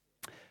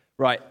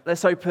Right,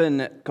 let's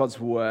open God's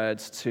word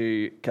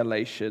to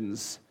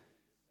Galatians.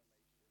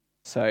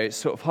 So it's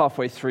sort of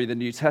halfway through the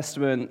New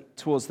Testament,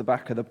 towards the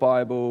back of the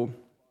Bible.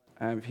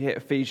 If you hit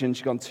Ephesians,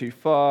 you've gone too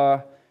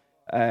far.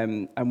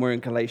 And we're in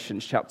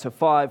Galatians chapter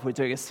 5. We're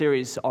doing a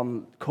series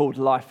called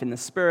Life in the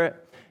Spirit.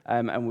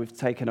 And we've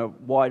taken a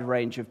wide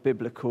range of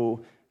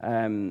biblical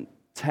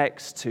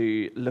texts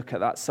to look at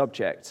that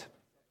subject.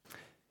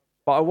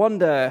 But I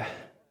wonder,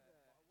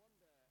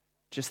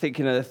 just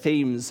thinking of the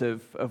themes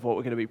of what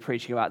we're going to be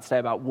preaching about today,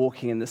 about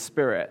walking in the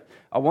Spirit,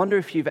 I wonder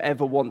if you've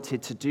ever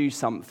wanted to do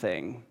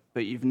something,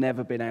 but you've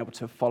never been able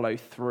to follow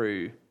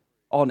through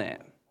on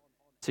it.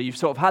 So you've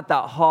sort of had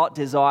that heart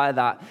desire,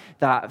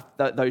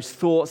 that those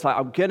thoughts, like,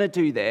 I'm going to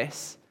do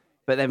this,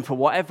 but then for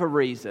whatever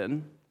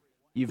reason,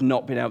 you've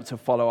not been able to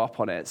follow up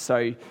on it.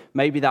 So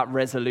maybe that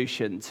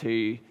resolution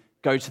to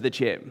go to the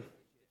gym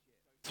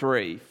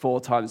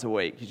 3-4 times a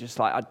week, you're just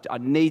like, I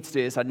need to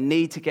do this, I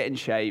need to get in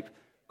shape,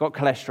 got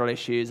cholesterol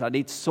issues, I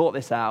need to sort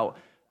this out,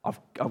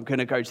 I'm going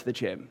to go to the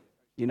gym.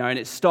 And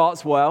it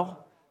starts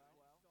well,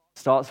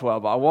 but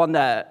I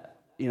wonder,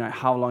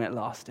 how long it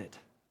lasted.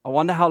 I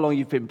wonder how long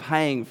you've been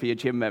paying for your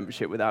gym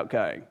membership without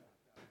going.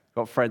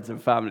 Got friends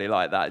and family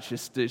like that,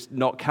 just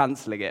not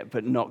cancelling it,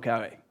 but not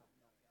going.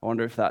 I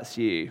wonder if that's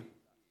you.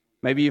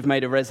 Maybe you've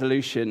made a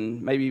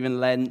resolution, maybe even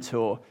Lent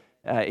or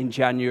in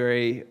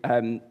January,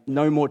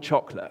 no more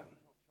chocolate,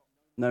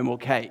 no more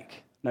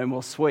cake, no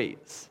more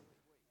sweets.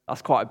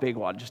 That's quite a big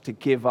one, just to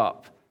give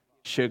up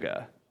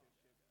sugar.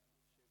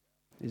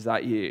 Is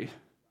that you?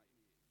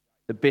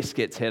 The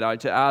biscuit tin,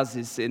 ours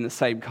is in the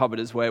same cupboard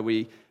as where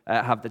we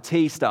have the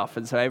tea stuff,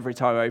 and so every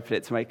time I open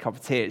it to make a cup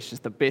of tea, it's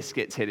just the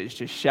biscuit tin. It's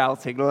just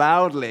shouting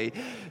loudly,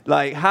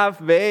 like, have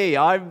me,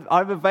 I'm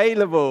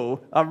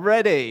available, I'm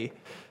ready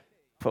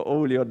for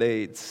all your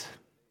needs.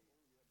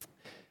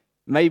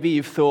 Maybe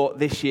you've thought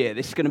this year,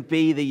 this is going to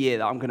be the year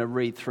that I'm going to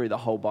read through the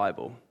whole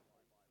Bible,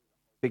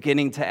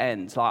 beginning to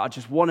end. Like, I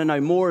just want to know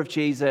more of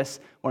Jesus,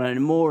 want to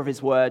know more of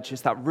his word,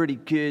 just that really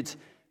good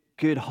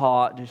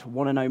heart, just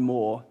want to know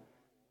more.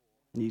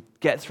 And you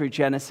get through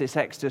Genesis,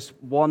 Exodus,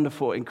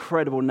 wonderful,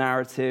 incredible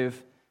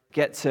narrative.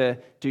 Get to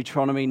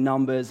Deuteronomy,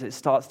 Numbers, it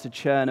starts to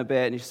churn a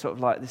bit, and you're sort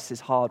of like, this is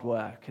hard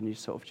work, and you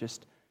sort of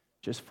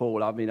just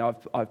fall. I mean,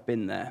 I've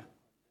been there.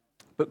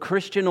 But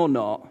Christian or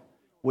not,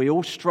 we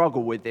all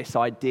struggle with this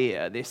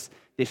idea, this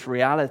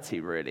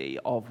reality, really,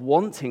 of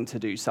wanting to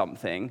do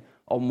something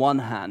on one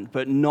hand,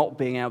 but not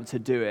being able to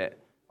do it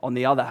on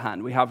the other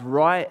hand. We have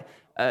right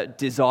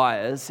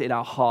desires in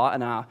our heart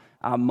and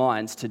our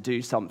minds to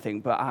do something,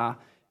 but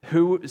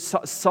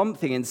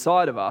something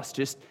inside of us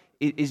just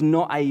is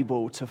not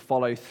able to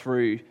follow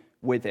through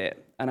with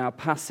it. And our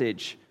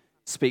passage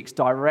speaks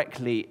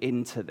directly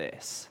into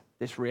this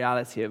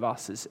reality of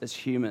us as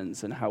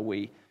humans and how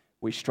we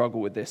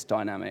struggle with this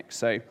dynamic.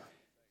 So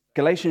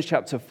Galatians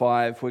chapter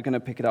 5, we're going to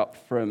pick it up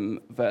from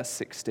verse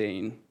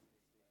 16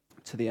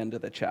 to the end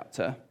of the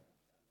chapter.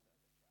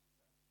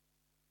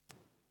 It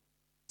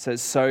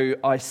says, "So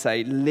I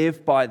say,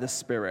 live by the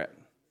Spirit,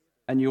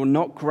 and you'll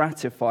not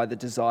gratify the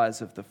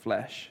desires of the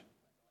flesh.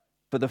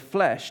 For the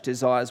flesh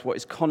desires what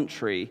is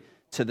contrary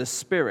to the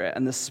Spirit,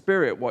 and the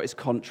Spirit what is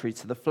contrary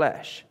to the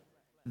flesh.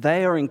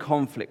 They are in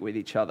conflict with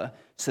each other,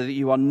 so that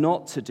you are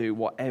not to do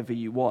whatever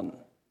you want.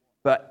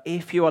 But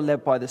if you are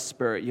led by the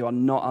Spirit, you are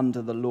not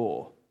under the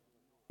law.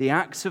 The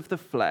acts of the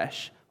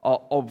flesh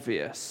are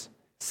obvious: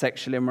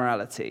 sexual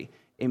immorality,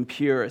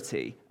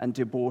 impurity and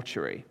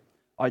debauchery,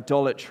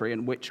 idolatry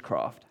and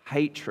witchcraft,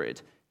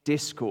 hatred,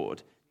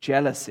 discord,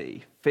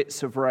 jealousy,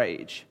 fits of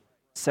rage,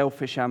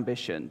 selfish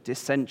ambition,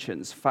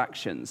 dissensions,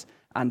 factions,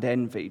 and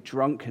envy,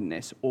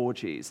 drunkenness,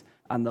 orgies,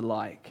 and the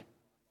like.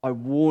 I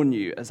warn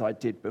you, as I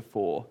did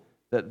before,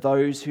 that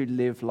those who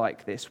live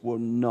like this will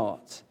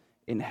not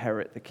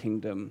inherit the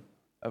kingdom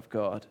of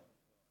God.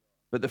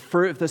 But the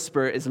fruit of the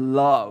Spirit is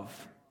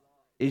love,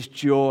 is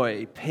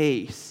joy,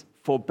 peace,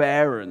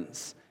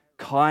 forbearance,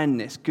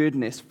 kindness,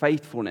 goodness,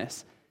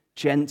 faithfulness,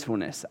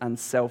 gentleness, and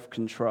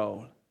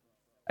self-control.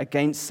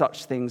 Against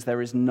such things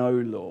there is no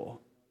law.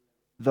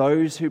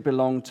 Those who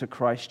belong to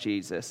Christ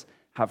Jesus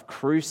have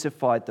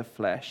crucified the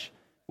flesh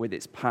with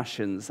its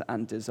passions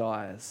and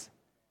desires.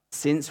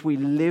 Since we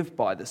live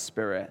by the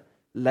Spirit,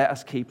 let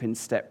us keep in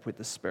step with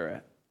the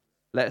Spirit.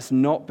 Let us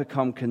not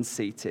become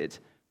conceited,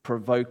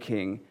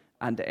 provoking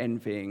and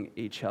envying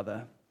each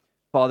other."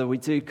 Father, we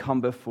do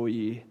come before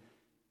you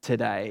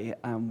today,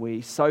 and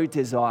we so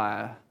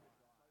desire,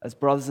 as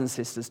brothers and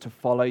sisters, to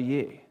follow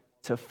you,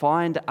 to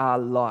find our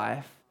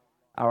life,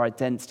 our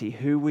identity,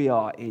 who we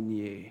are in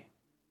you,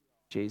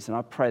 Jesus. And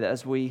I pray that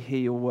as we hear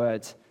your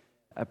word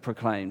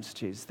proclaimed,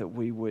 Jesus, that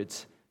we would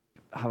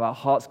have our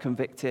hearts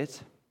convicted,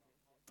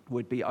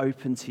 would be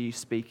open to you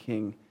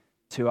speaking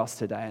to us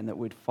today, and that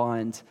we'd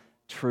find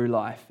true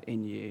life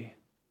in you.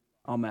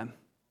 Amen.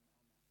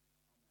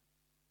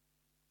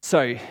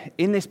 So,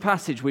 in this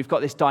passage, we've got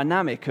this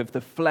dynamic of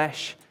the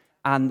flesh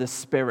and the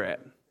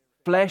Spirit.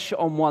 Flesh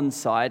on one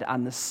side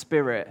and the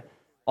Spirit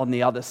on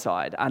the other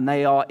side. And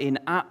they are in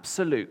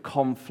absolute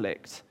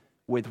conflict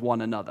with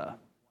one another.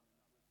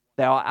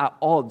 They are at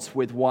odds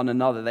with one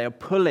another. They are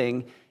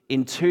pulling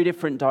in two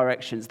different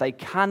directions. They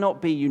cannot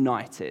be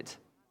united.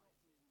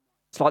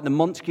 It's like the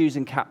Montagues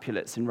and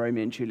Capulets in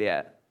Romeo and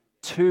Juliet.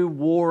 Two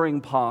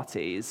warring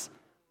parties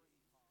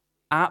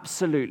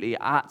absolutely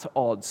at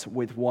odds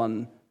with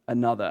one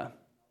another.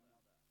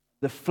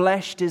 The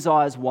flesh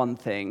desires one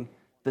thing,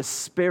 the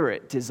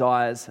spirit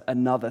desires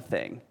another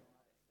thing.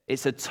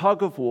 It's a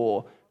tug of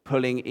war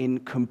pulling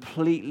in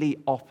completely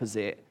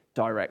opposite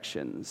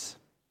directions.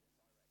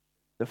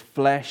 The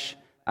flesh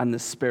and the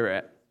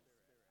spirit.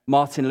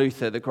 Martin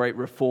Luther, the great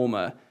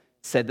reformer,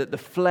 said that the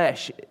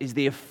flesh is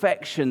the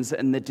affections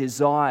and the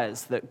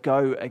desires that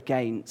go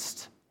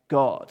against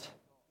God.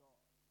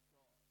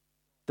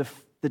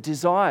 The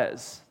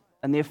desires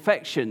and the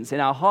affections in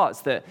our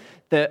hearts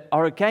that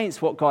are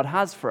against what God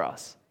has for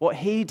us, what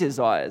He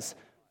desires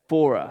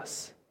for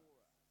us.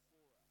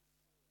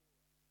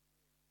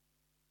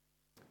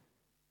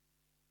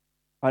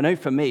 I know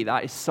for me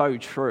that is so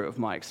true of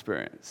my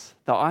experience,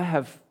 that I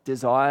have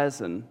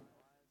desires and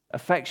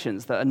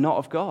affections that are not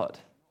of God,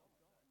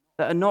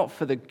 that are not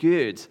for the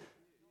good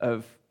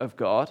of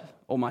God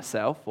or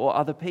myself or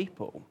other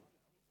people.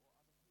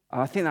 And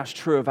I think that's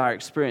true of our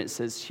experience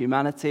as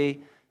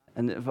humanity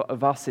and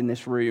of us in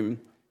this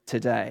room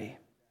today.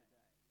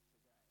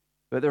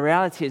 But the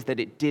reality is that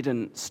it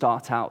didn't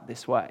start out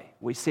this way.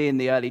 We see in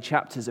the early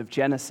chapters of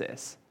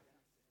Genesis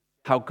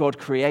how God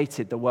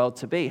created the world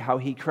to be, how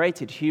He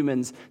created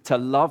humans to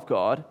love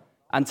God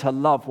and to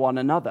love one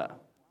another.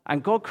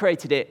 And God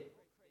created it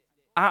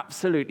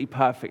absolutely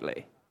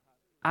perfectly.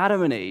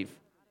 Adam and Eve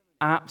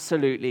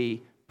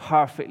absolutely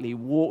perfectly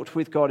walked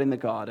with God in the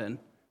garden,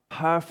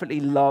 perfectly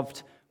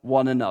loved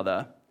one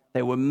another.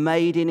 They were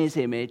made in His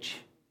image.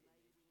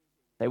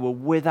 They were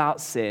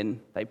without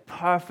sin. They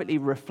perfectly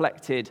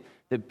reflected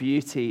the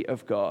beauty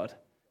of God.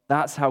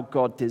 That's how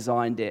God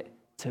designed it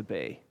to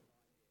be.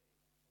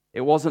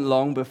 It wasn't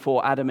long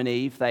before Adam and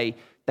Eve,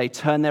 they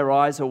turned their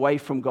eyes away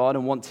from God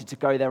and wanted to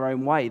go their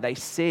own way. They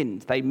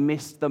sinned. They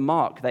missed the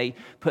mark. They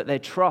put their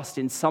trust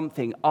in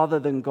something other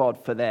than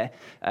God for their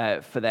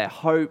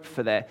hope,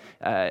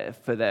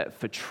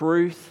 for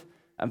truth,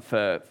 and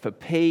for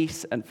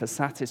peace and for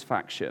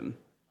satisfaction.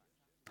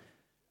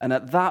 And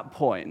at that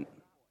point,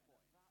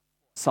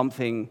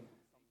 something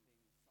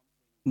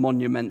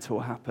monumental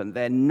happened.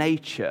 Their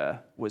nature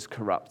was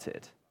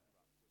corrupted.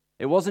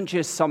 It wasn't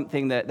just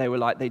something that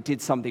they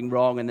did something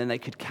wrong and then they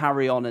could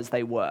carry on as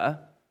they were.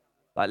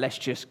 Like, let's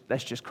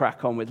just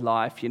crack on with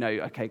life.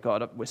 Okay,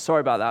 God, we're sorry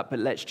about that, but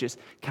let's just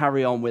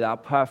carry on with our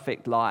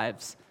perfect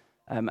lives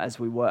as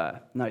we were.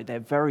 No,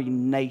 their very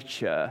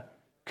nature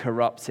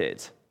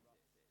corrupted.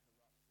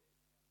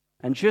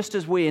 And just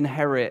as we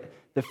inherit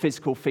the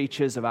physical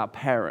features of our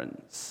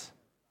parents,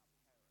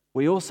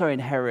 we also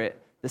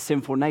inherit the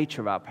sinful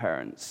nature of our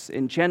parents.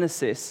 In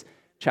Genesis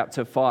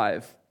chapter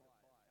 5,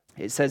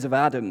 it says of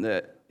Adam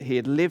that he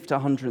had lived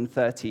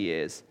 130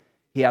 years.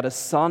 He had a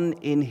son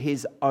in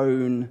his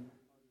own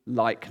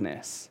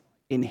likeness,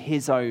 in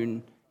his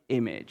own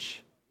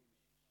image.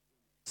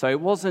 So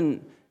it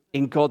wasn't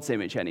in God's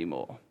image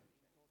anymore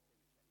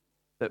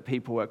that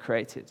people were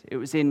created. It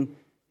was in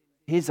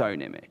his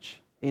own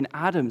image, in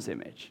Adam's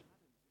image.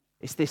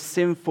 It's this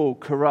sinful,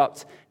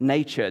 corrupt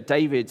nature.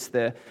 David,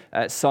 the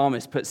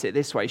psalmist, puts it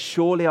this way: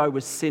 surely I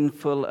was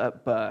sinful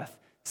at birth,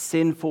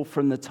 sinful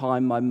from the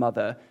time my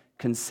mother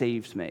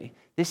conceived me.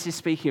 This is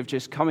speaking of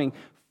just coming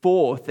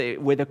forth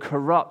with a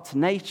corrupt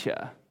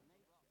nature,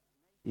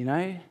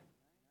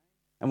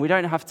 And we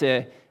don't have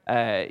to,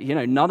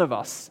 none of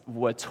us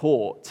were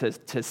taught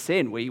to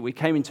sin. We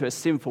came into a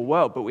sinful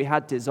world, but we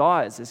had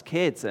desires as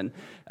kids and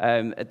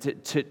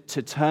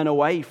to turn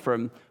away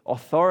from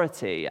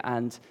authority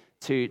and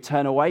to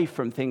turn away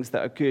from things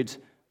that are good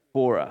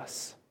for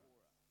us.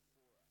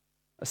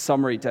 A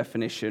summary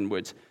definition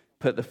would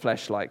put the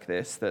flesh like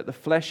this: that the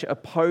flesh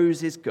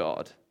opposes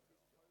God.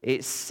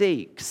 It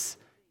seeks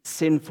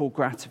sinful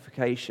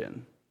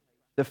gratification.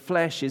 The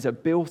flesh is a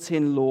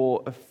built-in law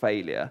of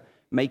failure,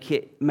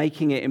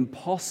 making it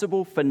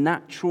impossible for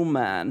natural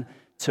man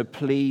to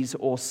please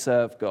or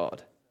serve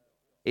God.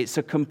 It's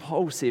a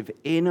compulsive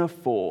inner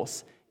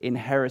force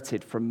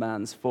inherited from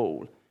man's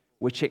fall,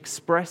 which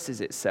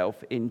expresses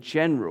itself in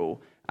general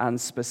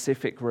and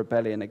specific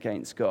rebellion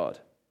against God.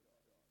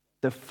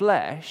 The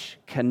flesh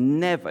can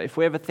never, if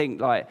we ever think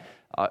like,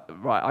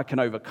 I can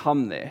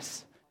overcome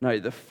this. No,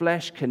 the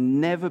flesh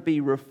can never be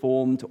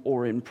reformed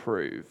or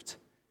improved.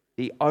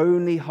 The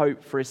only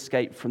hope for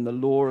escape from the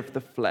law of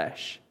the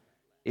flesh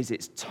is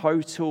its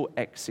total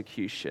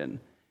execution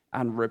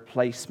and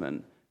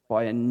replacement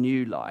by a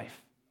new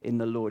life in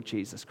the Lord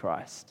Jesus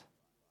Christ.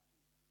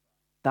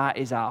 That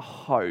is our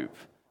hope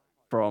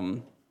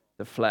from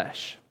the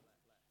flesh.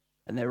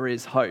 And there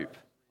is hope.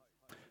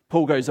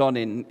 Paul goes on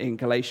in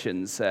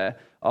Galatians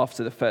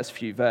after the first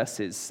few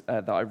verses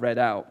that I read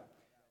out.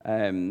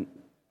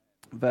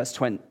 Verse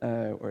 20,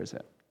 where is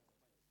it?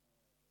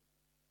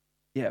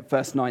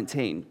 verse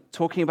 19,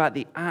 talking about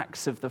the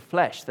acts of the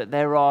flesh, that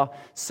there are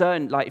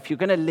certain, like if you're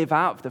going to live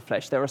out of the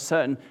flesh, there are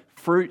certain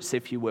fruits,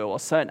 if you will, or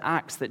certain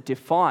acts that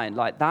define,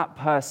 like that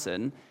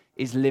person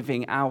is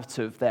living out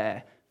of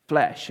their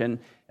flesh. And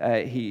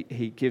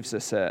he gives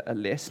us a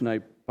list,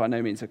 by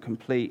no means a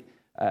complete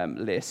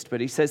list,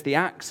 but he says the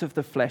acts of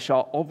the flesh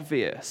are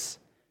obvious: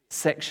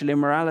 sexual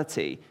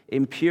immorality,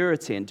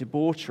 impurity and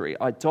debauchery,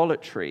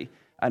 idolatry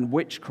and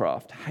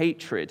witchcraft,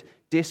 hatred,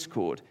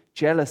 discord,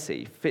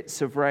 jealousy,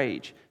 fits of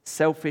rage,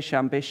 selfish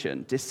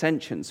ambition,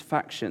 dissensions,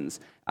 factions,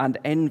 and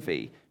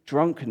envy,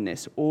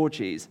 drunkenness,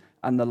 orgies,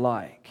 and the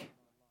like.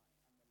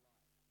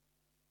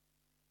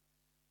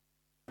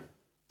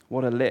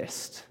 What a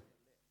list.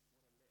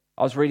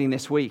 I was reading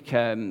this week,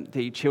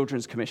 the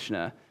Children's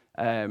Commissioner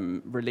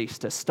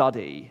released a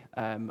study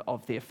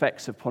of the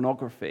effects of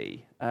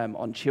pornography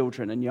on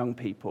children and young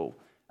people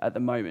at the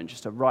moment,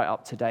 just a right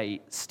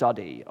up-to-date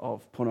study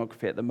of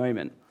pornography at the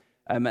moment.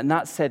 And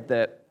that said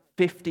that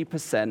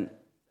 50%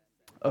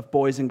 of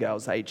boys and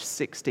girls aged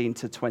 16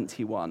 to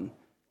 21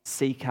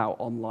 seek out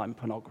online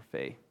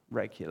pornography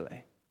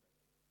regularly.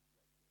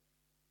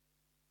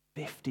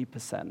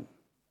 50%.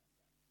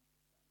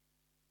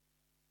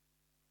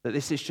 That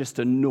this is just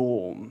a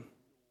norm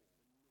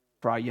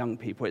for our young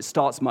people. It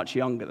starts much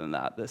younger than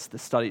that. The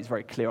study is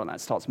very clear on that.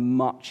 It starts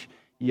much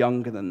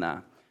younger than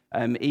that.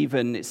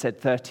 Even it said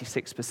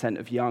 36%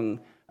 of young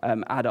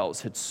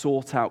adults had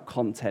sought out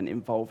content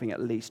involving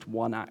at least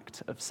one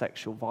act of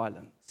sexual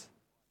violence.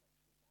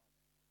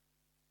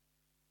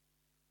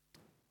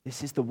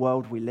 This is the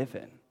world we live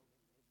in.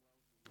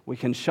 We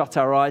can shut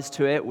our eyes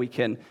to it. We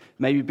can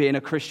maybe be in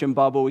a Christian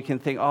bubble. We can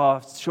think,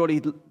 oh,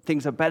 surely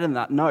things are better than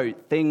that. No,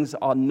 things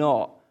are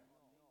not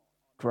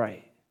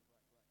great.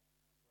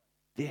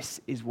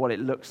 This is what it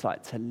looks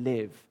like to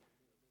live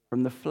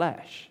from the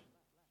flesh.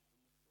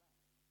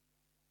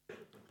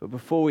 But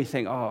before we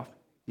think, oh,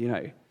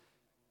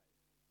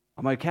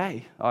 I'm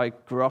okay. I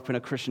grew up in a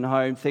Christian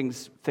home.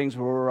 Things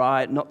were all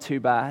right, not too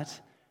bad.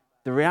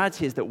 The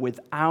reality is that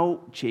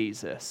without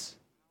Jesus,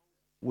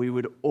 we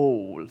would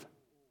all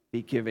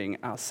be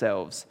giving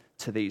ourselves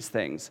to these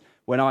things.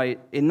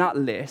 In that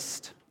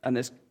list, and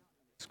it's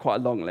quite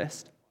a long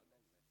list,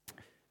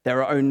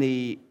 there are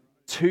only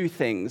two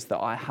things that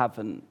I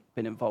haven't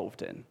been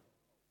involved in: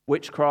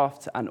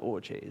 witchcraft and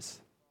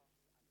orgies.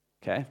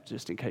 Okay,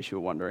 just in case you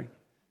were wondering.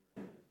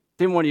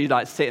 Didn't want you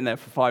sitting there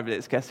for 5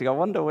 minutes guessing, I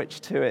wonder which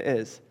two it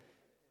is.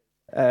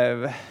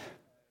 But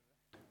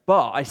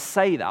I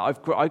say that.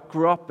 I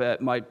grew up,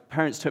 my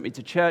parents took me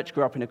to church,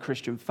 grew up in a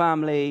Christian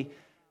family.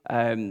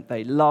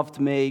 They loved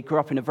me, grew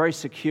up in a very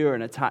secure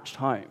and attached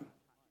home.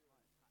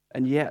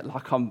 And yet,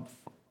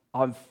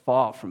 I'm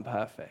far from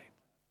perfect.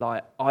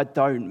 I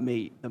don't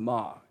meet the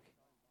mark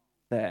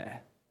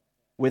there.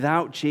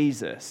 Without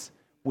Jesus,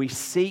 we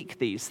seek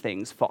these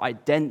things for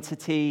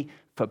identity,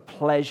 for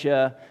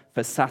pleasure,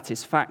 for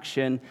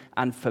satisfaction,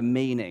 and for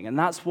meaning. And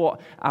that's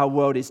what our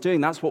world is doing.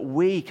 That's what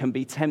we can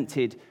be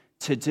tempted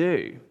to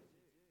do.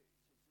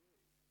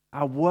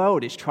 Our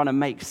world is trying to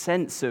make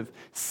sense of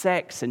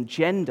sex and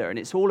gender, and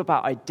it's all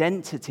about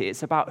identity.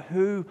 It's about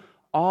who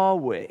are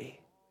we?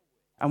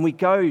 And we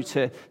go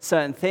to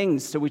certain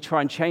things, so we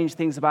try and change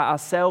things about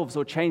ourselves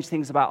or change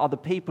things about other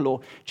people or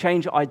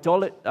change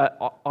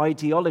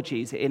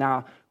ideologies in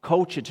our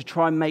culture to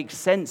try and make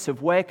sense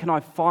of where can I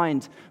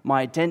find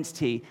my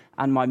identity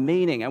and my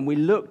meaning. And we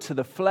look to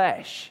the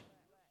flesh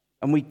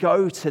and we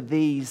go to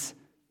these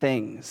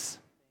things.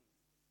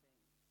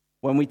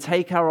 When we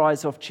take our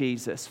eyes off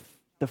Jesus,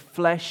 the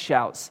flesh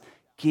shouts,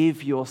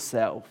 give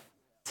yourself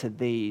to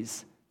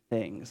these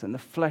things. And the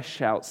flesh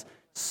shouts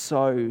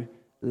so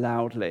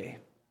loudly.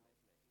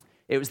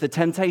 It was the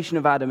temptation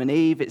of Adam and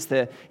Eve.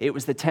 It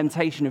was the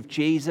temptation of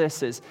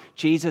Jesus as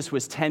Jesus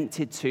was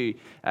tempted to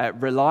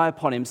rely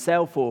upon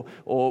himself, or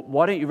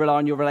why don't you rely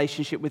on your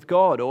relationship with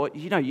God? Or,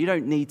 you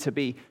don't need to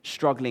be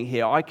struggling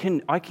here. I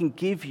can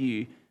give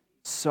you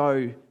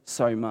so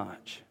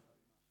much.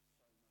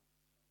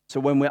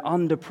 So when we're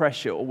under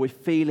pressure or we're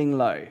feeling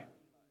low,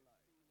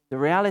 the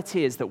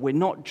reality is that we're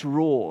not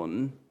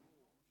drawn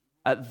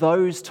at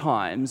those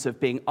times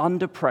of being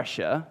under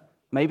pressure,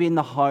 maybe in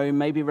the home,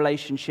 maybe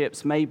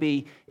relationships,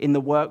 maybe in the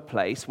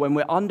workplace. When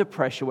we're under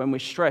pressure, when we're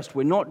stressed,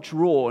 we're not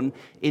drawn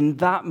in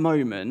that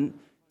moment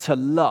to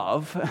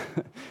love,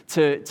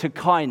 to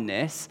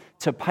kindness,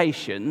 to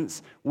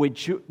patience.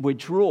 We're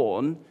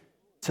drawn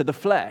to the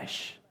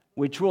flesh.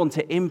 We're drawn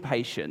to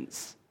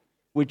impatience.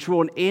 We're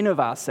drawn in of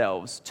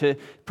ourselves to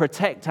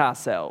protect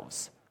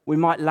ourselves. We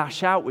might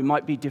lash out. We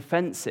might be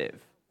defensive.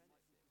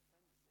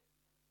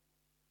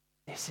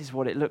 This is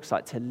what it looks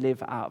like to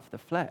live out of the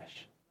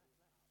flesh.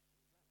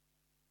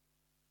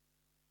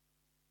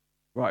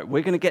 Right,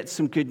 we're going to get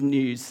some good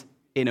news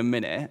in a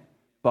minute,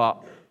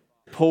 but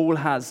Paul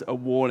has a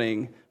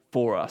warning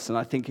for us, and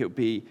I think it would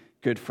be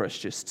good for us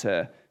just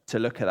to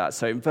look at that.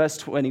 So in verse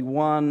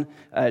 21,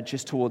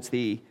 just towards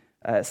the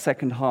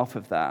second half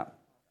of that,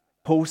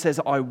 Paul says,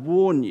 I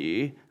warn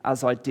you,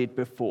 as I did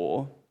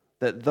before,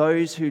 that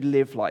those who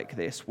live like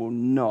this will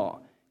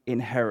not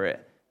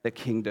inherit the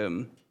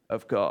kingdom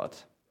of God.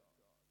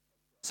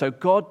 So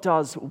God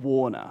does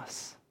warn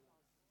us.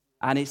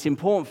 And it's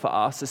important for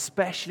us,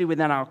 especially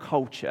within our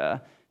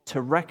culture,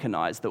 to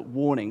recognize that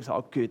warnings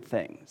are good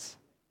things.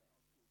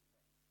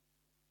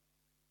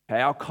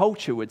 Okay, our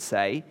culture would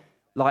say,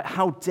 like,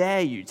 how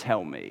dare you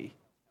tell me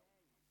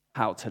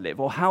how to live?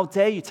 Or how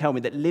dare you tell me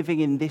that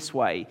living in this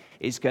way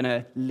is going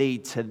to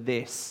lead to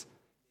this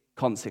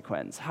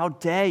consequence? How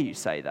dare you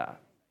say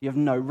that? You have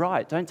no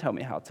right. Don't tell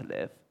me how to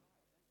live.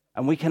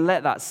 And we can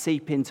let that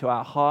seep into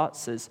our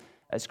hearts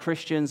as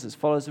Christians, as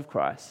followers of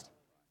Christ.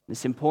 And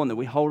it's important that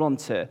we hold on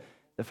to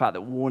the fact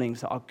that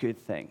warnings are good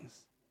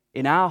things.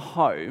 In our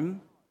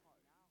home,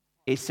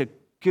 it's a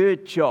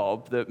good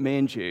job that me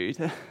and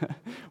Jude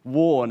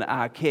warn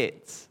our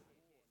kids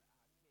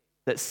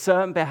that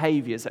certain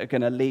behaviors are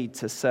going to lead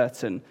to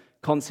certain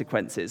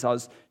consequences. I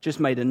was just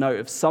made a note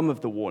of some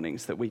of the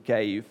warnings that we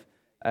gave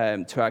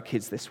to our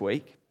kids this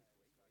week.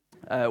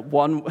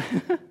 One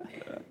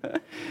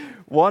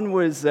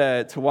was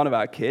to one of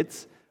our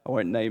kids, I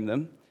won't name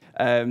them,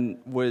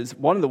 was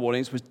one of the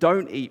warnings was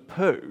don't eat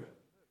poo.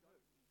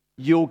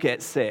 You'll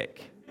get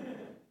sick.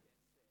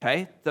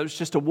 Okay? That was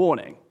just a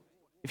warning.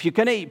 If you're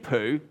going to eat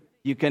poo,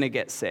 you're going to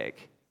get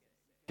sick.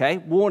 Okay?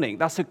 Warning.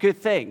 That's a good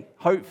thing.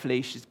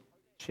 Hopefully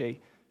she,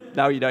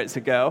 now you know it's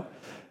a girl,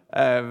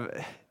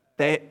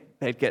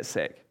 they'd get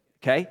sick.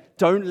 Okay?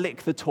 Don't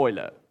lick the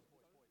toilet.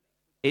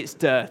 It's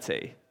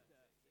dirty.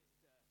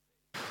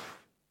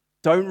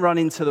 Don't run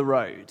into the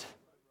road.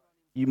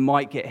 You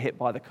might get hit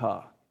by the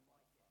car.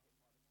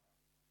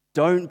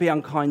 Don't be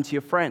unkind to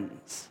your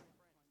friends.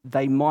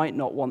 They might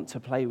not want to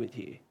play with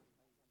you.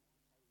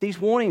 These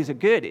warnings are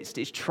good.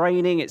 It's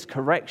training, it's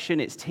correction,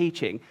 it's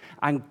teaching.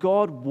 And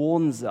God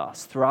warns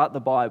us throughout the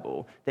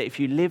Bible that if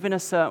you live in a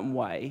certain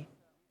way,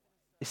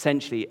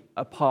 essentially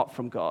apart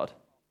from God,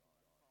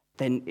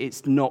 then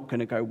it's not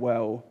going to go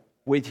well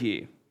with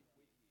you.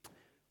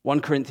 1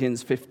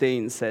 Corinthians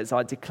 15 says,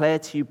 I declare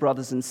to you,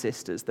 brothers and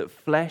sisters, that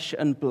flesh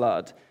and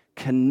blood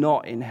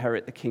cannot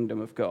inherit the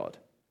kingdom of God.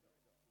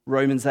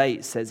 Romans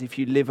 8 says, if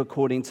you live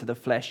according to the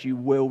flesh, you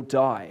will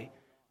die.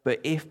 But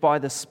if by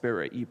the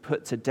Spirit you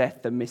put to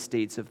death the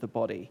misdeeds of the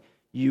body,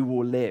 you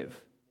will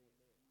live.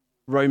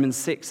 Romans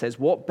 6 says,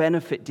 what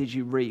benefit did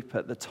you reap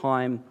at that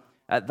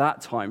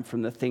time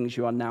from the things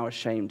you are now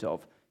ashamed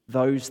of?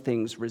 Those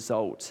things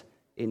result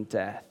in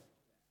death.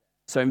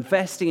 So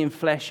investing in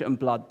flesh and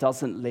blood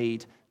doesn't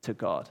lead to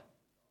God.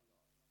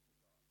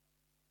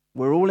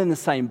 We're all in the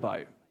same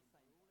boat.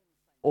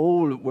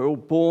 We're all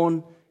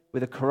born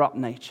with a corrupt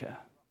nature.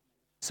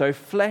 So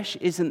flesh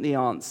isn't the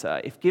answer.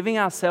 If giving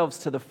ourselves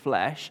to the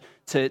flesh,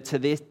 to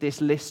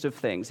this list of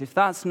things, if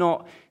that's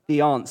not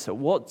the answer,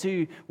 what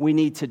do we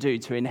need to do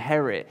to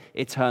inherit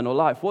eternal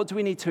life? What do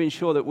we need to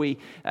ensure that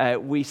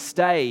we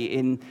stay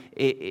in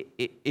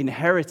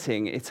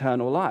inheriting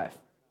eternal life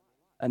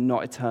and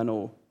not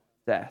eternal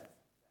death?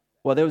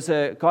 Well, there was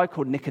a guy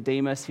called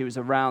Nicodemus. He was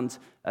around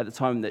at the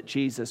time that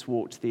Jesus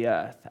walked the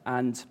earth,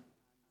 and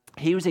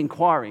he was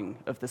inquiring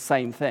of the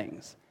same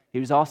things. He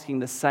was asking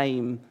the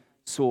same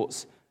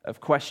sorts of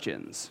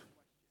questions.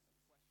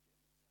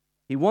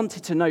 He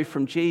wanted to know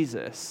from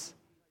Jesus,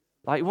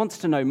 he wanted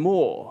to know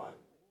more.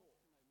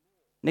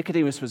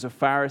 Nicodemus was a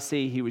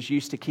Pharisee. He was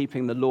used to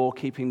keeping the law,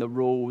 keeping the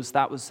rules.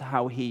 That was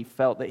how he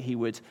felt that he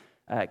would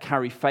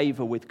carry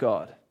favor with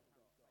God.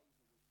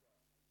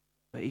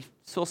 But he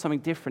saw something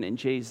different in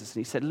Jesus,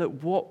 and he said, look,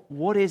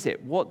 what is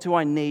it? What do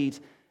I need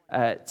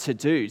to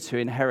do to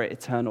inherit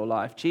eternal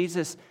life?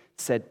 Jesus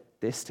said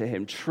this to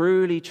him,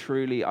 truly,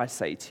 truly, I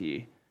say to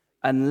you,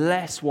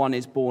 unless one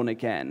is born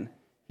again,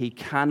 he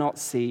cannot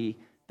see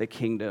the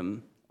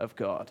kingdom of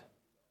God.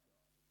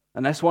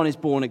 Unless one is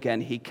born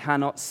again, he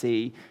cannot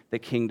see the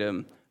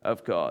kingdom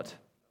of God.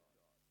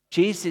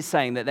 Jesus is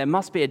saying that there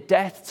must be a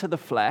death to the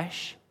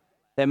flesh,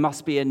 there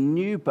must be a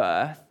new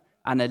birth,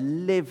 and a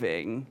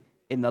living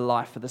in the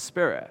life of the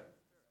Spirit.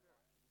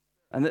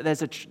 And that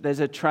there's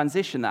a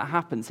transition that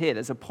happens here.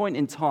 There's a point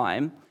in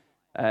time,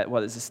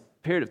 there's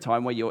a period of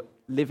time where you're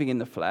living in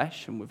the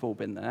flesh, and we've all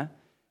been there.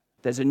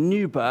 There's a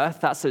new birth,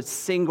 that's a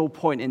single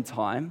point in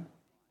time,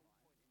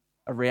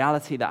 a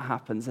reality that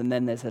happens, and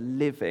then there's a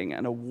living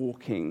and a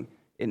walking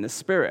in the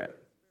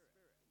Spirit.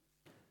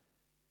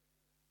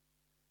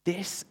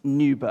 This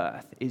new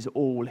birth is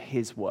all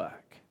his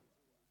work.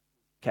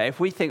 Okay,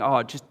 if we think,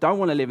 I just don't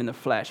want to live in the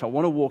flesh, I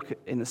want to walk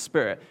in the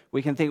Spirit,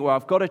 we can think, well,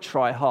 I've got to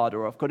try harder,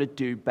 or I've got to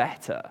do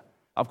better.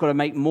 I've got to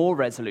make more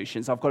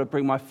resolutions. I've got to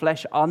bring my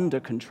flesh under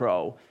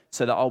control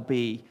so that I'll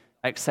be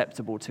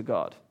acceptable to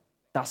God.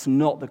 That's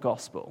not the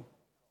gospel.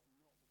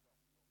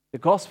 The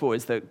gospel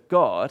is that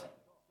God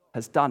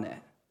has done it.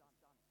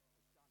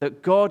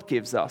 That God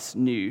gives us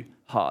new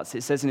hearts.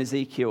 It says in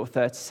Ezekiel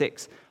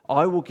 36,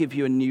 I will give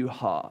you a new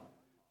heart.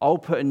 I'll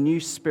put a new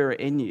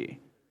spirit in you.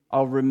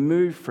 I'll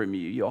remove from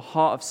you your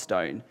heart of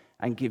stone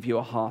and give you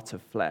a heart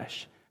of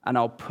flesh. And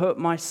I'll put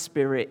my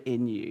spirit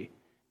in you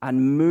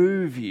and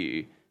move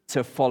you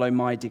to follow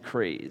my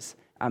decrees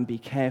and be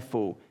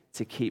careful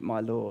to keep my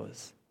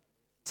laws.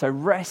 So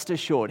rest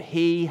assured,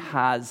 he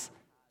has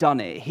done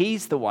it.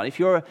 He's the one. If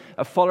you're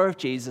a follower of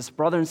Jesus,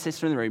 brother and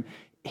sister in the room,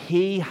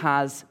 he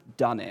has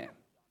done it.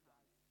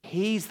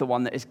 He's the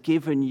one that has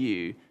given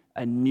you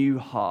a new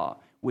heart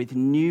with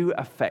new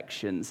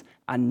affections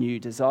and new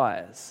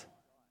desires.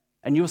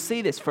 And you'll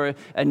see this for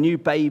a new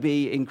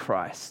baby in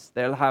Christ.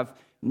 They'll have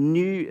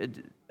new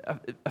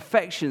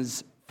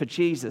affections for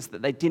Jesus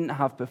that they didn't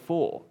have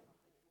before.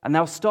 And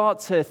they'll start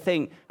to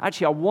think,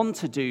 actually, I want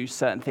to do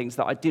certain things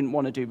that I didn't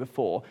want to do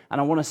before,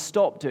 and I want to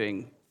stop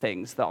doing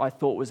things that I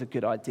thought was a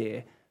good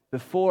idea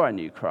before I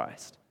knew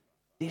Christ.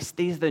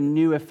 These are the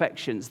new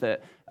affections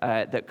that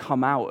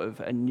come out of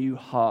a new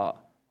heart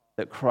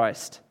that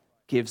Christ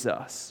gives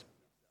us.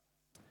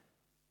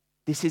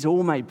 This is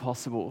all made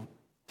possible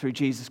through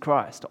Jesus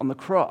Christ on the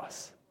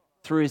cross,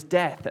 through his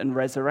death and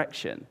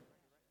resurrection.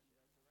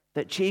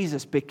 That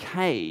Jesus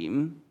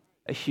became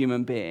a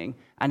human being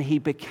and he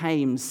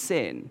became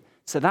sin.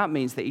 So that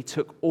means that he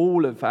took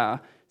all of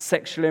our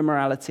sexual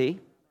immorality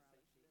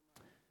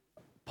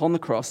upon the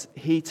cross.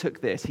 He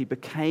took this. He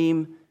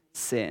became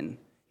sin.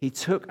 He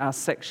took our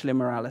sexual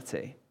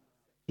immorality.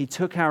 He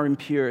took our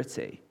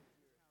impurity.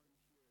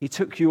 He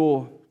took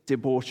your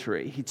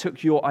debauchery. He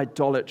took your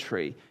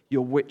idolatry,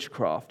 your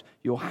witchcraft,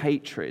 your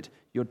hatred,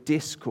 your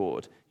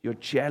discord, your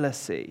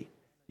jealousy,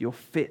 your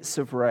fits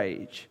of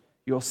rage,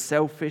 your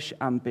selfish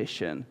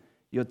ambition,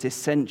 your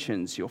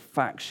dissensions, your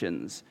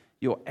factions,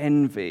 your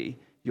envy,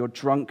 your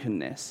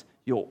drunkenness,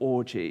 your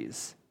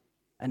orgies,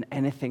 and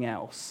anything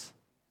else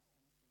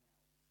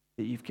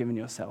that you've given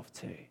yourself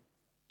to.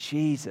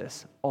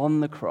 Jesus, on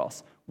the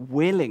cross,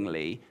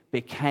 willingly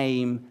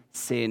became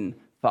sin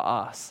for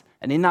us.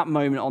 And in that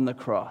moment on the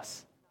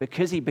cross,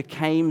 because he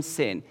became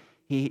sin,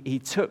 he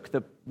took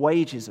the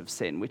wages of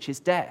sin, which is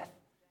death.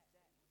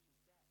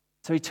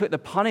 So he took the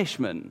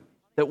punishment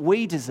that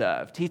we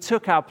deserved. He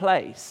took our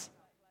place.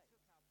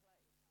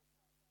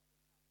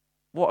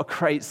 What a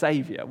great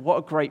Savior. What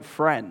a great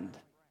friend.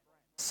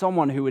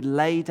 Someone who would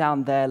lay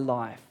down their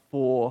life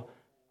for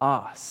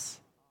us.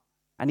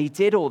 And he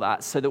did all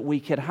that so that we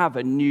could have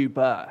a new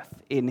birth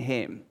in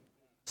him,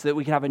 so that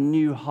we could have a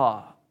new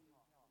heart,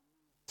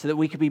 so that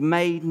we could be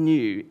made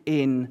new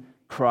in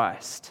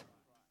Christ.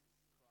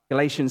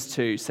 Galatians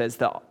 2 says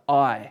that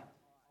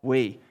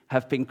we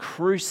have been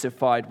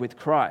crucified with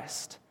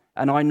Christ,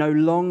 and I no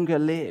longer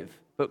live,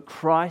 but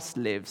Christ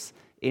lives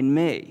in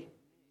me.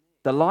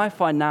 The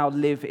life I now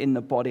live in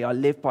the body, I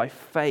live by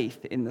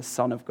faith in the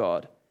Son of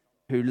God,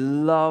 who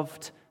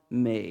loved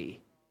me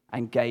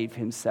and gave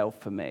himself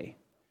for me.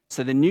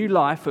 So the new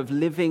life of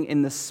living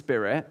in the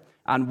Spirit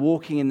and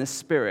walking in the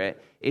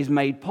Spirit is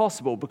made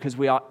possible because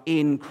we are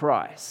in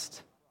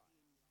Christ.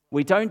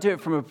 We don't do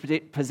it from a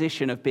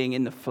position of being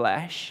in the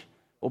flesh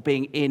or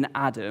being in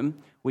Adam.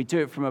 We do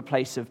it from a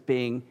place of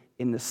being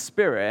in the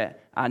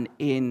Spirit and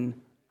in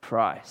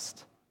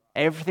Christ.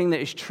 Everything that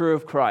is true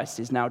of Christ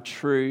is now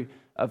true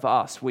of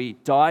us. We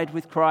died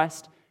with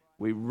Christ,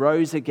 we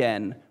rose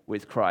again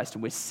with Christ,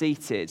 and we're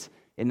seated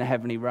in the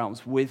heavenly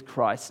realms with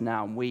Christ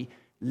now, and we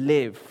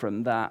live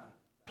from that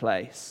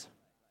place.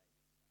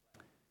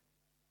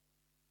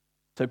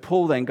 So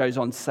Paul then goes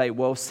on to say,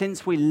 well,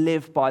 since we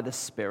live by the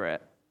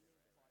Spirit,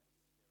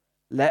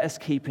 let us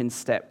keep in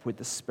step with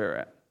the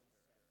Spirit.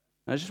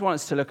 And I just want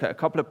us to look at a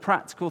couple of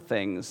practical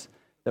things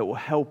that will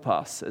help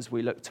us as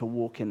we look to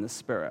walk in the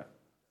Spirit.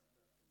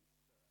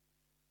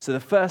 So the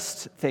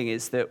first thing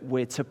is that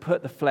we're to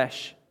put the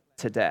flesh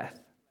to death.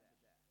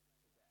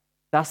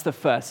 That's the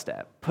first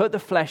step. Put the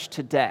flesh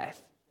to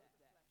death.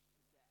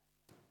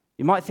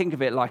 You might think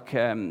of it like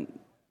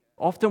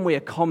often we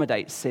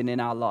accommodate sin in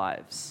our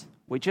lives.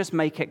 We just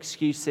make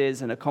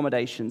excuses and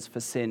accommodations for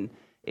sin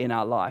in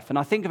our life. And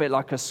I think of it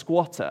like a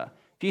squatter.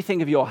 If you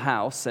think of your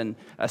house and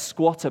a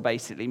squatter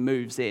basically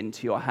moves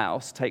into your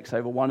house, takes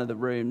over one of the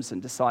rooms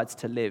and decides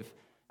to live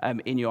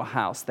in your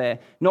house. They're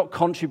not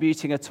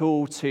contributing at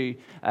all to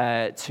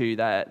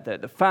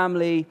the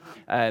family.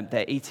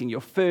 They're eating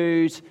your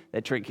food. They're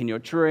drinking your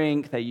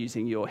drink. They're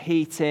using your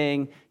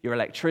heating, your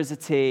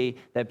electricity.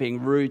 They're being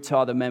rude to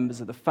other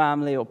members of the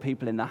family or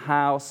people in the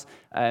house.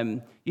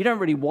 You don't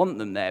really want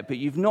them there, but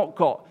you've not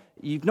got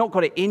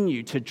it in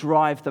you to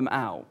drive them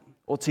out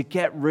or to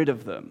get rid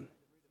of them.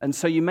 And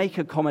so you make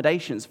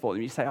accommodations for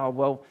them. You say, oh,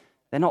 well,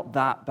 they're not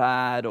that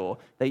bad, or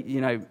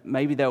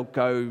maybe they'll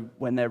go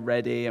when they're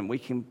ready and we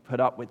can put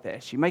up with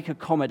this. You make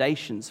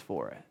accommodations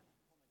for it.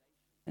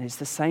 And it's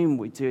the same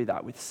we do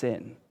that with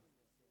sin.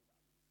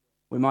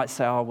 We might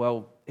say, oh,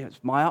 well, it's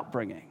my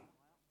upbringing.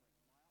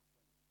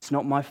 It's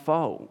not my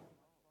fault.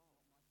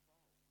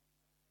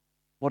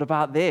 What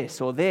about this?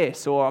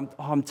 Or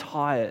I'm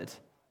tired,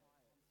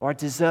 or I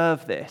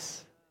deserve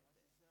this.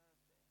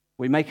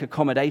 We make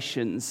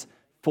accommodations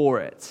for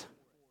it.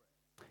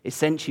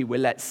 Essentially, we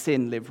let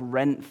sin live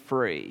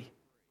rent-free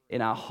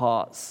in our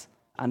hearts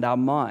and our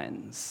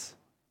minds.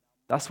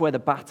 That's where the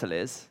battle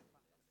is,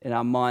 in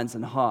our minds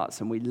and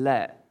hearts. And we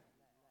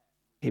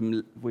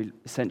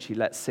essentially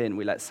let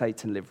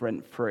Satan live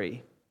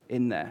rent-free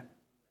in there.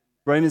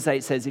 Romans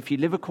 8 says, if you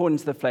live according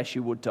to the flesh,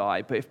 you will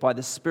die. But if by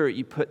the Spirit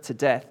you put to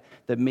death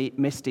the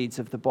misdeeds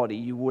of the body,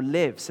 you will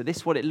live. So this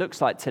is what it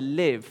looks like to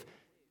live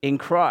in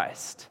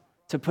Christ,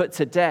 to put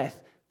to death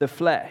the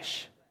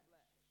flesh.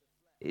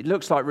 It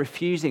looks like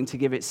refusing to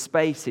give it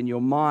space in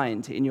your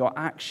mind, in your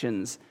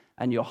actions,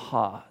 and your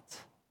heart.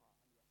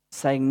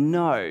 Saying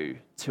no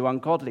to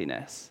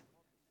ungodliness.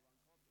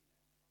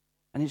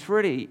 And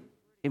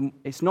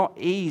it's not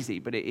easy,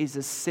 but it is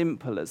as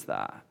simple as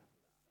that.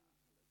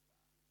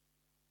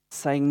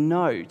 Saying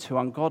no to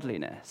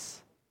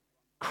ungodliness.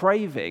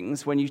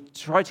 Cravings, when you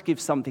try to give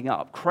something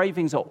up,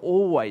 cravings are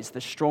always the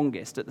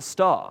strongest at the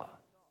start.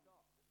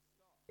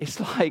 It's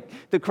like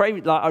the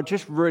craving, like, I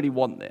just really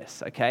want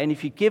this, okay? And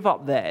if you give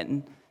up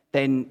then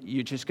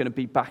you're just going to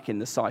be back in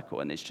the cycle,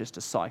 and it's just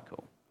a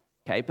cycle,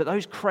 okay? But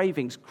those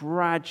cravings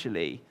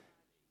gradually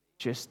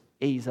just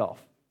ease off,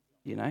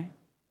 you know?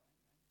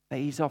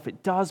 They ease off.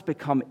 It does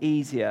become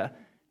easier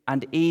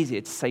and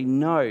easier to say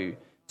no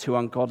to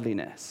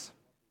ungodliness.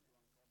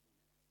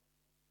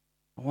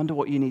 I wonder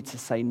what you need to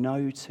say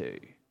no to.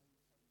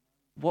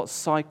 What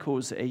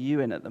cycles are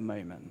you in at the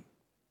moment?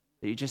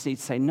 That you just need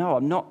to say, no,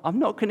 I'm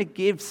not going to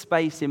give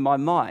space in my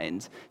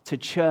mind to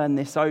churn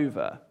this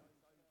over.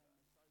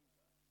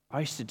 I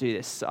used to do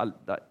this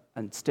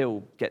and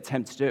still get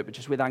tempted to do it, but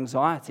just with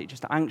anxiety,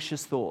 just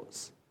anxious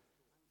thoughts.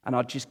 And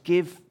I'd just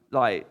give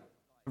like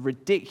a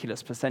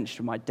ridiculous percentage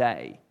of my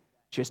day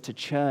just to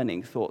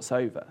churning thoughts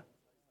over.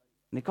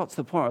 And it got to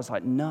the point where I was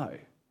like, no.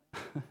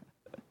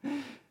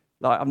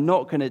 Like, I'm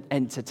not going to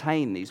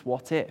entertain these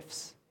what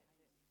ifs.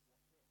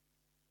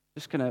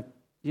 Just going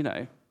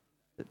to,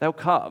 they'll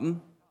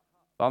come,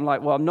 but I'm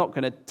like, well, I'm not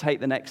going to take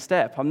the next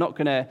step. I'm not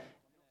going to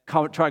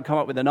try and come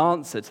up with an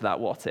answer to that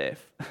what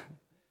if.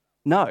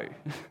 No.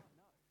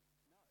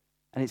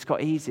 And it's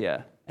got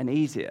easier and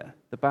easier.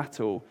 The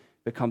battle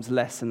becomes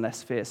less and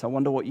less fierce. I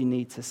wonder what you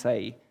need to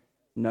say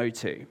no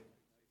to.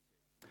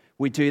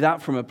 We do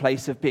that from a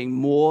place of being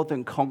more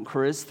than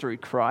conquerors through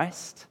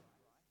Christ.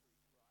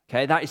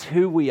 Okay, that is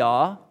who we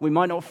are. We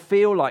might not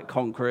feel like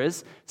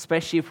conquerors,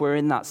 especially if we're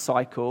in that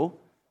cycle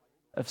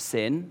of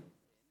sin.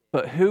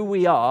 But who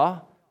we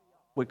are,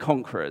 we're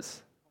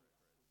conquerors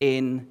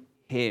in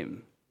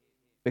Him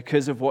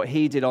because of what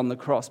He did on the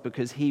cross,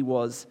 because He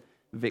was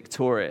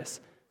victorious.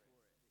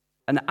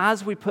 And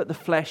as we put the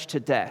flesh to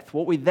death,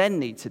 what we then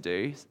need to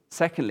do,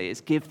 secondly,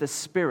 is give the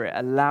Spirit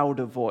a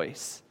louder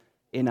voice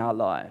in our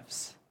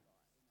lives.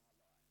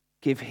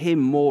 Give Him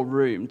more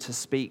room to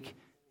speak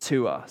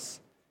to us.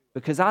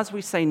 Because as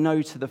we say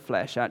no to the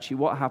flesh, actually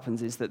what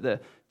happens is that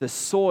the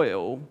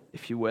soil,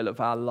 if you will,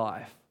 of our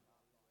life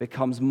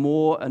becomes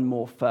more and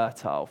more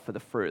fertile for the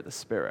fruit of the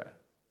Spirit.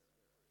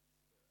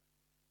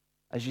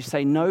 As you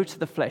say no to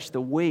the flesh,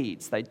 the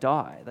weeds, they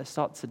die. They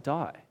start to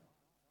die.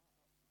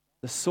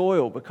 The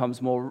soil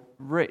becomes more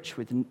rich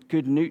with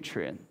good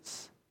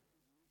nutrients.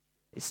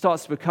 It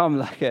starts to become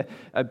like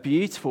a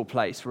beautiful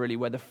place, really,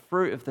 where the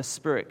fruit of the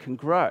Spirit can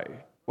grow.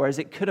 Whereas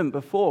it couldn't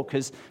before,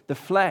 because the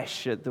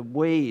flesh, the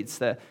weeds,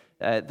 the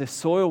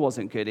soil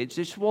wasn't good. It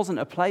just wasn't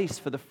a place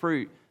for the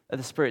fruit of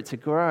the Spirit to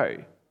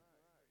grow.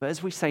 But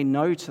as we say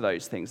no to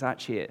those things,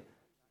 actually it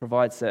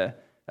provides a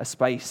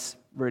space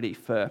really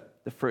for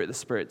the fruit of the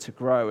Spirit to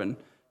grow. And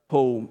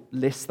Paul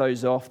lists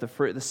those off, the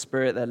fruit of the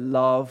Spirit, they're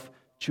love,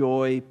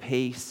 joy,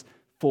 peace,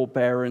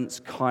 forbearance,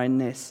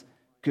 kindness,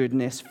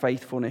 goodness,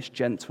 faithfulness,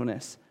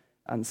 gentleness,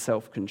 and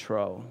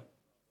self-control.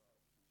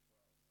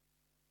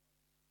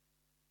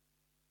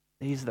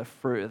 These are the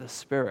fruit of the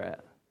Spirit.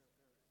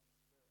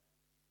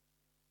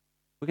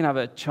 We're going to have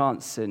a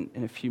chance in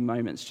a few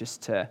moments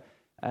just to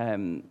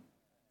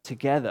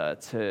together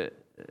to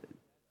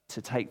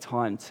take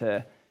time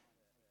to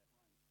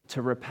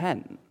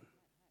repent.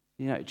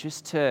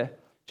 Just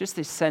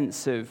this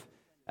sense of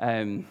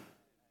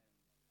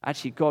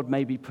actually God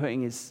may be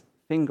putting His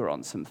finger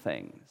on some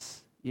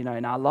things,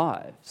 in our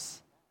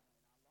lives.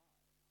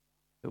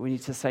 But we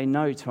need to say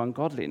no to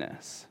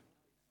ungodliness.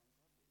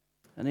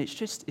 And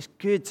it's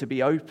good to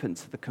be open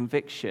to the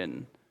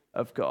conviction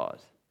of God.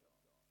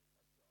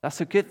 That's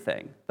a good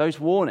thing. Those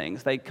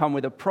warnings, they come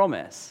with a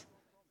promise.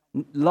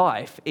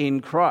 Life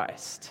in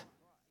Christ.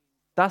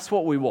 That's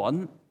what we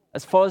want.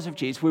 As followers of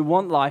Jesus, we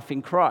want life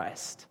in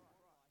Christ.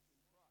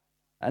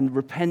 And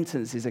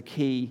repentance is a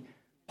key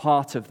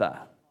part of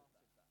that.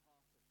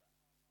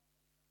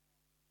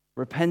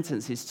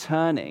 Repentance is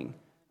turning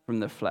from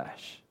the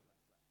flesh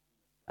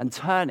and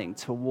turning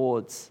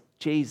towards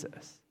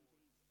Jesus,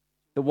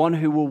 the one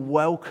who will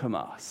welcome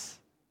us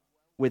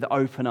with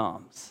open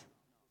arms.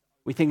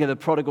 We think of the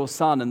prodigal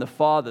son and the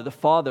father. The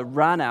father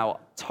ran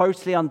out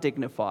totally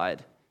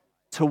undignified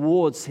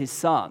towards his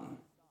son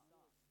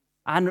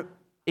and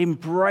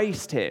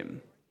embraced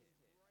him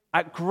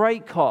at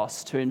great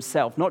cost to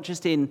himself, not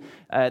just in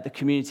the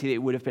community that he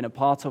would have been a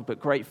part of, but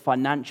great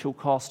financial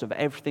cost of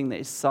everything that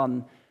his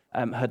son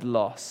had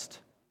lost,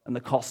 and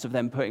the cost of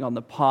them putting on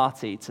the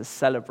party to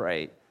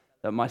celebrate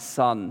that my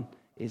son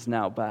is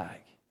now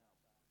back.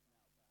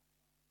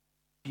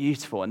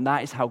 Beautiful, and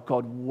that is how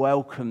God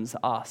welcomes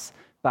us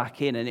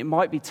back in, and it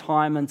might be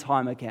time and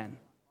time again.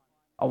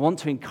 I want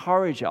to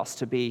encourage us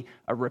to be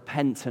a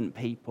repentant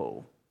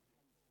people.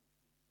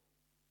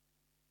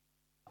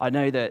 I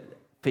know that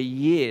for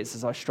years,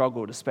 as I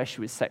struggled,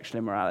 especially with sexual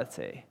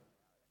immorality,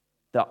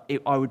 that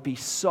I would be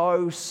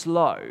so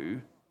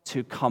slow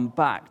to come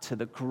back to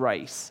the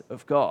grace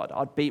of God.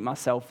 I'd beat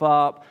myself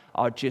up.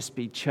 I'd just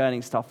be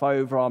churning stuff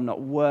over. I'm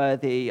not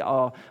worthy.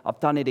 Oh, I've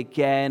done it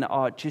again.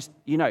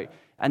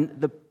 And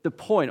the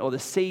point or the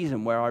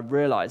season where I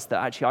realized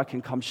that actually I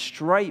can come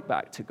straight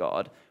back to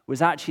God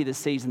was actually the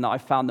season that I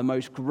found the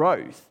most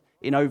growth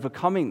in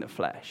overcoming the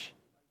flesh,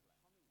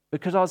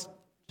 because I was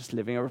just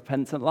living a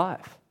repentant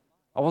life.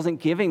 I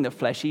wasn't giving the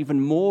flesh even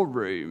more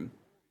room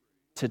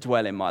to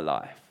dwell in my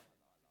life.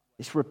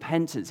 This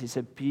repentance is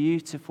a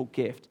beautiful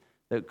gift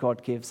that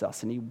God gives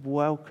us, and he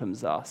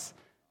welcomes us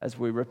as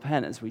we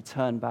repent, as we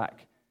turn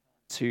back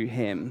to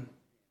him.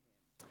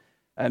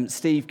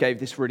 Steve gave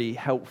this really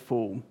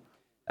helpful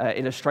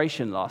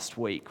illustration last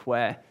week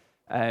where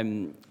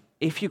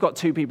if you've got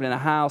two people in a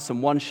house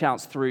and one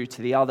shouts through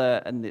to the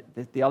other and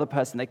the other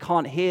person, they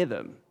can't hear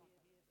them.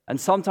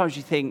 And sometimes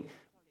you think,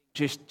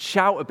 just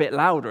shout a bit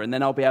louder and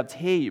then I'll be able to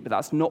hear you, but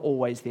that's not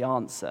always the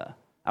answer.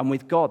 And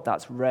with God,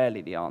 that's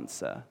rarely the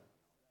answer.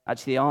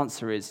 Actually, the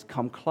answer is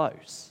come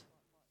close.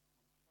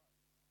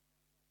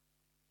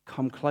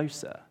 Come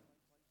closer.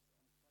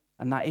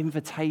 And that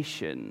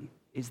invitation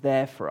is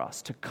there for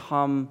us to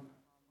come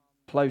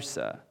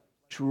closer,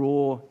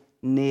 draw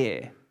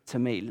near to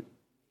me,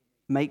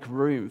 make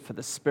room for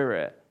the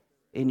Spirit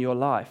in your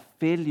life,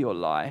 fill your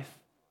life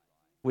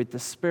with the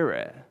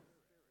Spirit,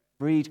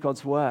 read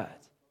God's word,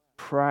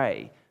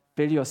 pray,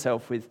 fill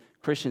yourself with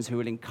Christians who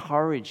will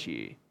encourage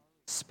you,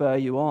 spur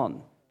you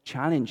on,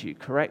 challenge you,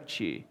 correct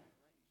you.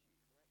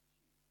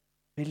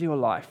 Fill your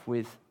life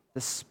with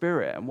the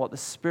Spirit and what the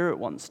Spirit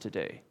wants to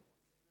do.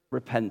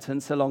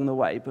 Repentance along the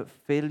way, but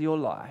fill your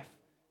life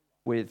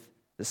with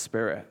the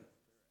Spirit.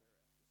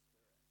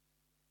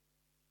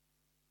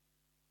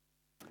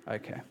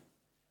 Okay.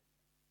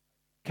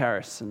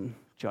 Karis and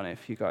Johnny,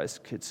 if you guys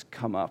could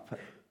come up.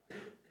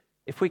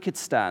 If we could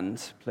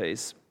stand,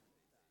 please.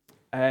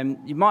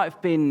 You might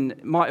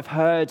have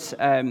heard,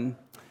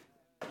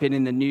 been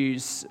in the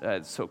news,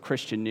 sort of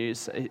Christian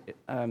news,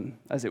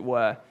 as it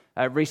were,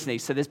 recently.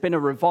 So there's been a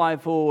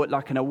revival,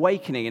 like an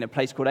awakening in a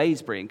place called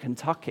Aylesbury in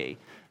Kentucky.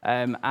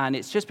 And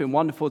it's just been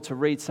wonderful to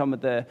read some of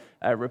the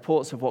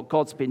reports of what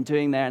God's been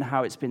doing there and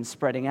how it's been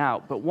spreading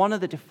out. But one of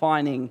the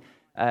defining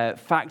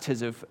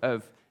factors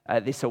of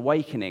this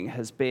awakening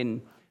has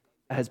been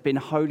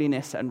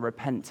holiness and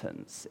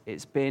repentance.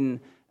 It's been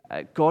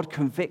God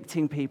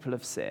convicting people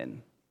of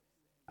sin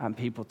and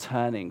people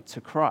turning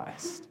to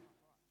Christ,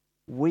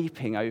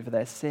 weeping over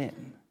their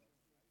sin,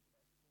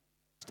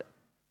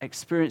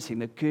 experiencing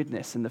the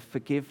goodness and the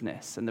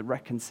forgiveness and the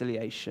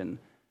reconciliation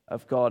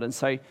of God. And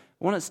so I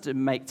want us to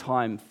make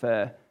time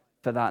for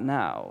that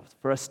now,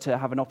 for us to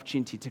have an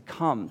opportunity to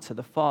come to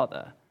the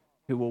Father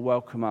who will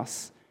welcome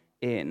us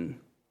in.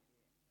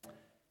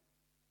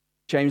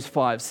 James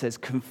 5 says,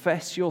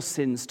 confess your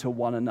sins to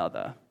one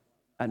another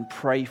and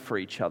pray for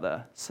each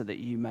other so that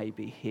you may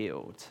be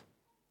healed.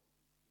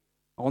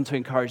 I want to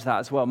encourage that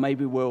as well.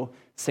 Maybe we'll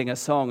sing a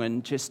song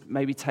and just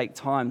maybe take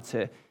time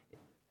to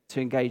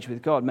engage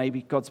with God.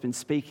 Maybe God's been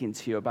speaking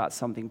to you about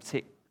something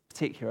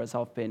particular as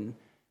I've been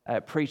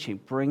preaching.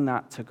 Bring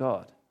that to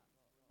God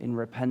in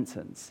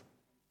repentance.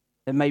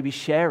 Then maybe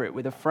share it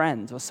with a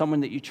friend or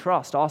someone that you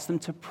trust. Ask them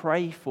to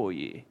pray for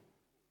you.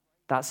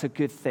 That's a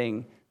good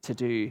thing to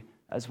do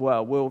as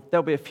well.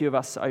 There'll be a few of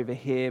us over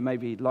here,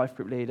 maybe life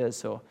group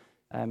leaders or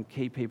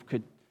key people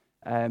could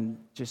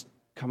just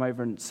come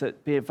over and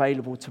be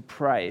available to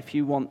pray. If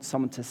you want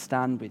someone to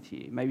stand with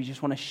you, maybe you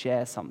just want to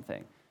share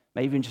something,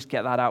 maybe even just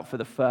get that out for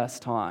the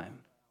first time,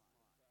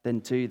 then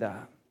do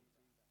that.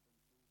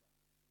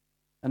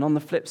 And on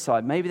the flip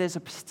side, maybe there's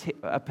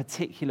a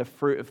particular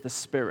fruit of the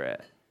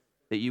Spirit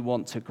that you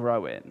want to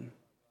grow in,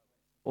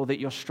 or that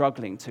you're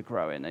struggling to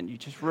grow in, and you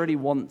just really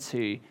want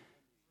to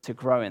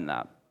grow in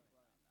that.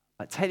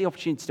 Take the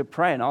opportunity to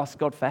pray and ask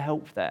God for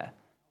help there,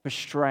 for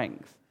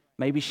strength.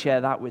 Maybe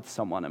share that with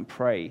someone and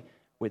pray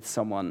with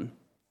someone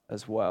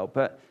as well.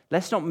 But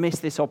let's not miss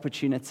this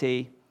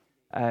opportunity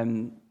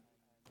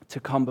to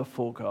come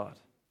before God.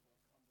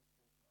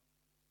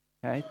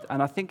 Okay?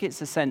 And I think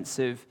it's a sense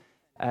of,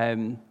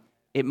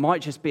 it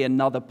might just be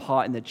another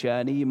part in the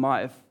journey. You might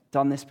have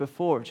done this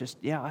before.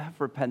 I have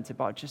repented,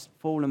 but I've just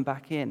fallen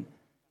back in.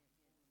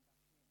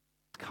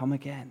 Come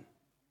again.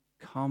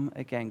 Come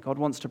again. God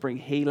wants to bring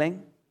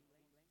healing.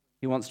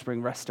 He wants to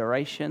bring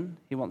restoration.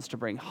 He wants to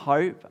bring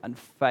hope and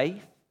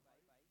faith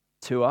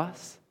to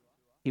us.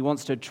 He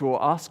wants to draw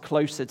us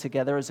closer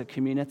together as a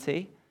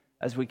community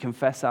as we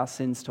confess our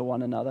sins to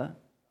one another.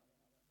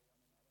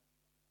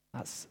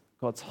 That's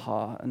God's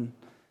heart. And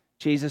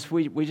Jesus,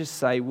 we just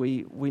say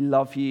we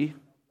love you.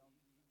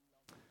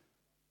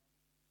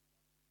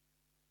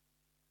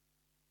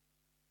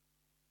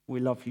 We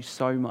love you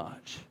so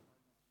much.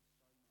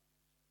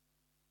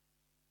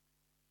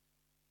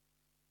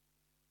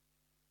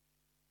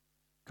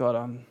 God,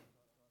 I'm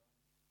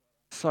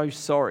so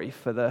sorry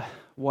for the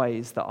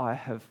ways that I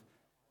have,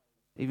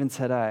 even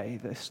today,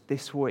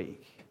 this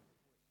week,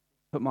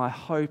 put my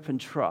hope and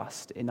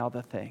trust in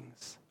other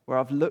things, where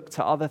I've looked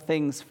to other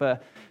things for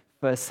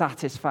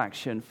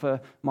satisfaction,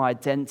 for my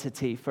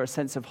identity, for a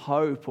sense of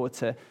hope, or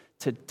to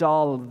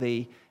dull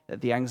the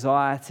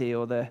anxiety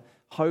or the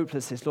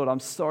hopelessness. Lord, I'm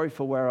sorry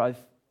for where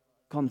I've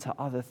gone to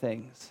other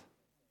things.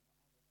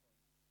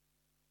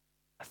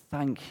 I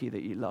thank you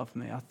that you love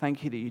me. I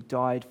thank you that you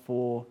died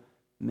for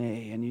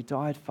me and you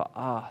died for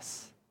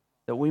us,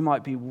 that we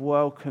might be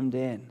welcomed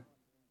in.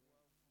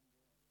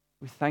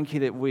 We thank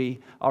you that we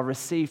are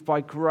received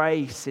by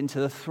grace into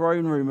the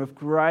throne room of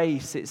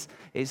grace.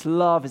 It's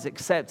love, it's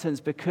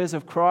acceptance because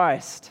of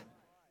Christ.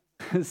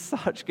 It's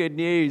such good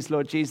news,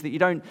 Lord Jesus, that you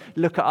don't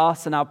look at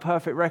us and our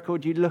perfect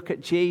record. You look at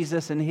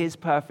Jesus and his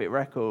perfect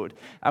record,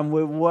 and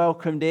we're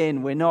welcomed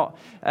in. We're not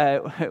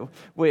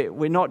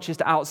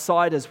just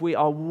outsiders. We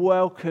are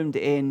welcomed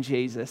in,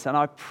 Jesus. And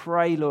I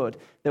pray, Lord,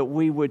 that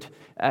we would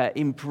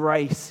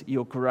embrace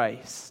your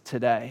grace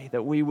today,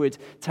 that we would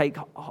take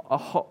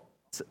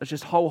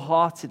just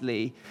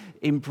wholeheartedly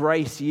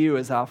embrace you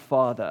as our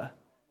Father,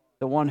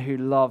 the one who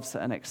loves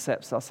and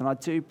accepts us. And I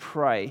do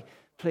pray,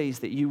 please,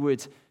 that you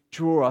would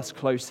draw us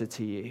closer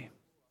to you.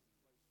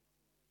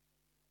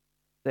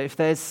 That if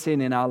there's sin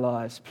in our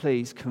lives,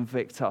 please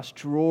convict us.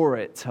 Draw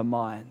it to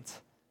mind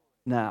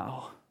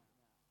now.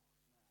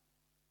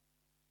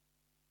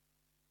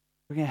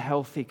 Bring a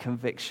healthy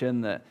conviction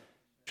that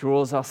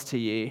draws us to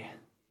you.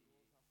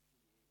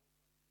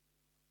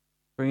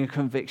 Bring a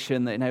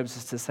conviction that enables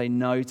us to say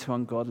no to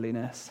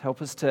ungodliness.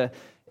 Help us to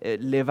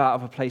live out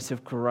of a place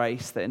of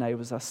grace that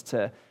enables us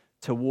to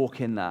walk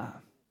in that.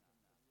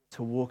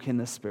 To walk in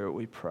the Spirit,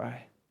 we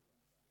pray.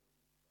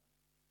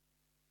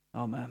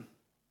 Amen.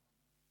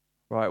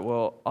 Right,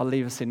 well, I'll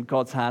leave us in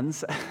God's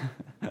hands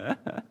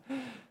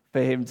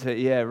for him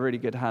to, really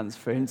good hands,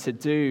 for him to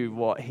do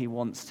what he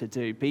wants to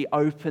do. Be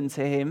open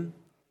to him.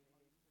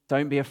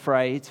 Don't be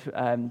afraid.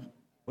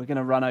 We're going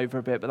to run over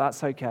a bit, but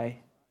that's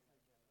okay.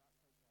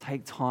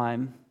 Take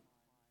time.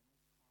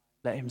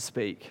 Let him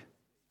speak.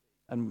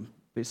 And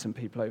be some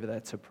people over there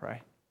to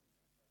pray.